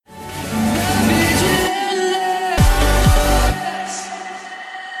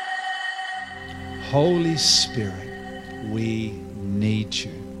Holy Spirit, we need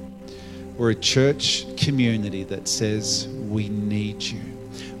you. We're a church community that says we need you.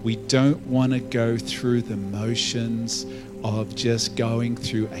 We don't want to go through the motions of just going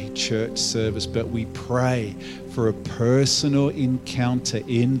through a church service, but we pray for a personal encounter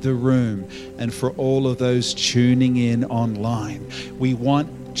in the room and for all of those tuning in online. We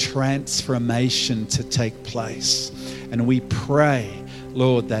want transformation to take place. And we pray,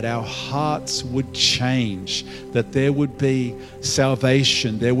 Lord, that our hearts would change, that there would be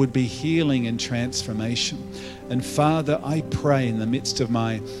salvation, there would be healing and transformation. And Father, I pray in the midst of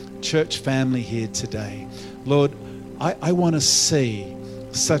my church family here today, Lord, I want to see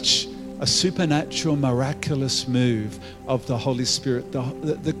such a supernatural, miraculous move of the Holy Spirit,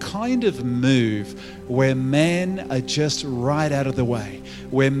 the kind of move where men are just right out of the way,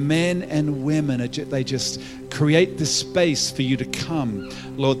 where men and women they just create the space for you to come,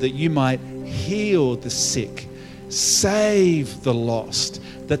 Lord, that you might heal the sick, save the lost,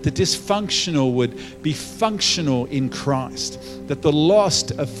 that the dysfunctional would be functional in Christ, that the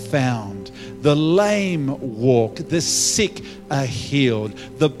lost are found, the lame walk, the sick are healed,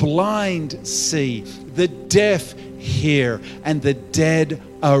 the blind see, the deaf hear, and the dead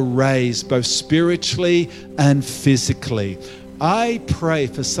are raised, both spiritually and physically. I pray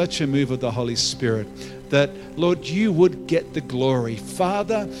for such a move of the Holy Spirit that, Lord, you would get the glory.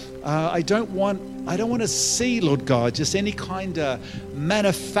 Father, I don't want to see, Lord God, just any kind of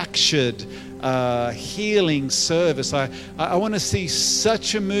manufactured healing service. I want to see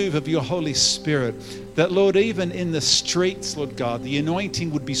such a move of your Holy Spirit that, Lord, even in the streets, Lord God, the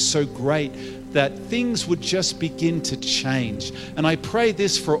anointing would be so great that things would just begin to change. And I pray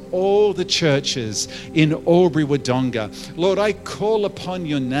this for all the churches in Albury-Wodonga. Lord, I call upon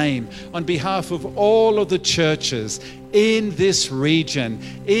your name on behalf of all of the churches in this region,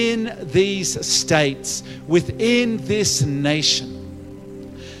 in these states, within this nation.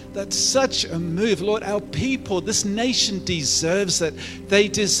 That's such a move. Lord, our people, this nation deserves it. They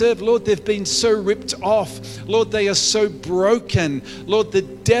deserve, Lord, they've been so ripped off. Lord, they are so broken. Lord, the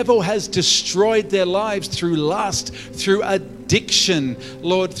devil has destroyed their lives through lust, through addiction,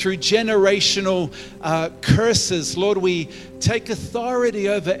 Lord, through generational curses. Lord, we take authority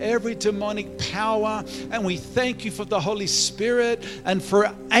over every demonic power, and we thank you for the Holy Spirit and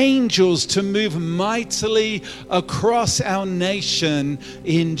for angels to move mightily across our nation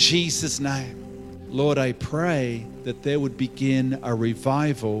in Jesus' name. Lord, I pray that there would begin a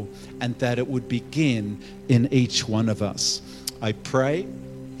revival and that it would begin in each one of us. I pray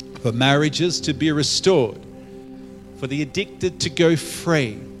for marriages to be restored, for the addicted to go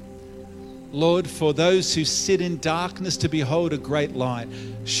free. Lord, for those who sit in darkness to behold a great light.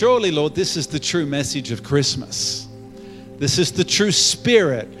 Surely, Lord, this is the true message of Christmas. This is the true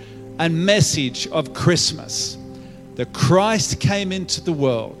spirit and message of Christmas. That Christ came into the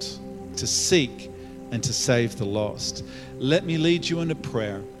world to seek and to save the lost. Let me lead you in a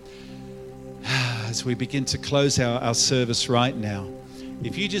prayer as we begin to close our service right now.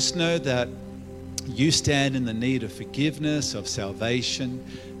 If you just know that you stand in the need of forgiveness, of salvation,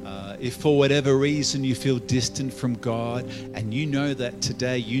 if for whatever reason you feel distant from God and you know that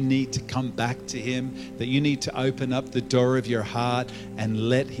today you need to come back to Him, that you need to open up the door of your heart and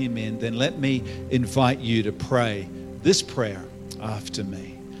let Him in, then let me invite you to pray this prayer after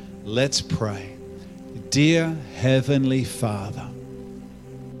me. Let's pray. Dear Heavenly Father,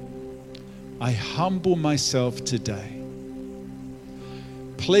 I humble myself today.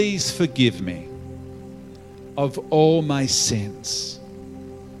 Please forgive me of all my sins.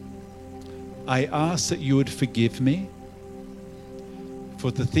 I ask that you would forgive me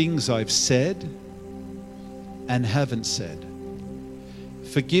for the things I've said and haven't said.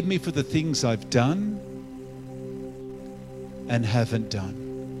 Forgive me for the things I've done and haven't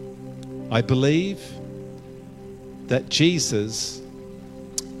done. I believe that Jesus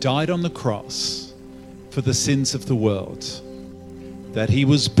died on the cross for the sins of the world, that He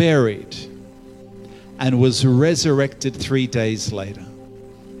was buried and was resurrected 3 days later.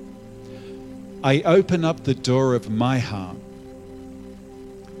 I open up the door of my heart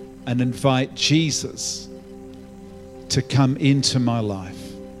and invite Jesus to come into my life,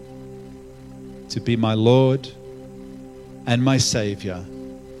 to be my Lord and my Savior,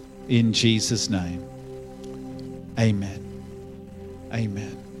 in Jesus' name. Amen.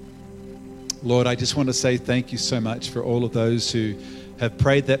 Amen. Lord, I just want to say thank you so much for all of those who have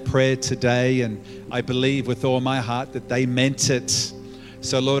prayed that prayer today, and I believe with all my heart that they meant it,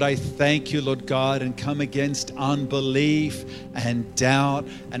 So, Lord, I thank you, Lord God, and come against unbelief and doubt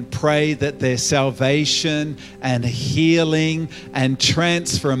and pray that their salvation and healing and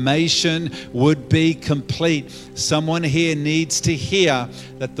transformation would be complete. Someone here needs to hear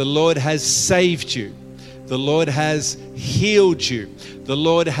that the Lord has saved you. The Lord has healed you. The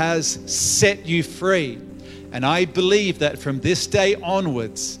Lord has set you free. And I believe that from this day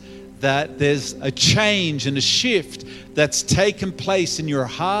onwards, that there's a change and a shift that's taken place in your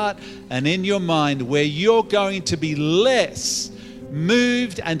heart and in your mind, where you're going to be less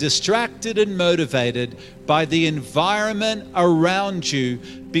moved and distracted and motivated by the environment around you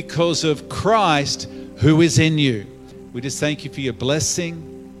because of Christ who is in you. We just thank you for your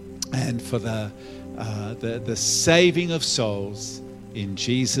blessing and for the saving of souls in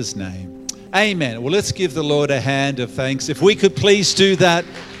Jesus' name. Amen. Well, let's give the Lord a hand of thanks. If we could please do that.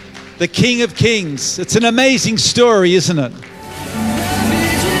 The King of Kings. It's an amazing story, isn't it?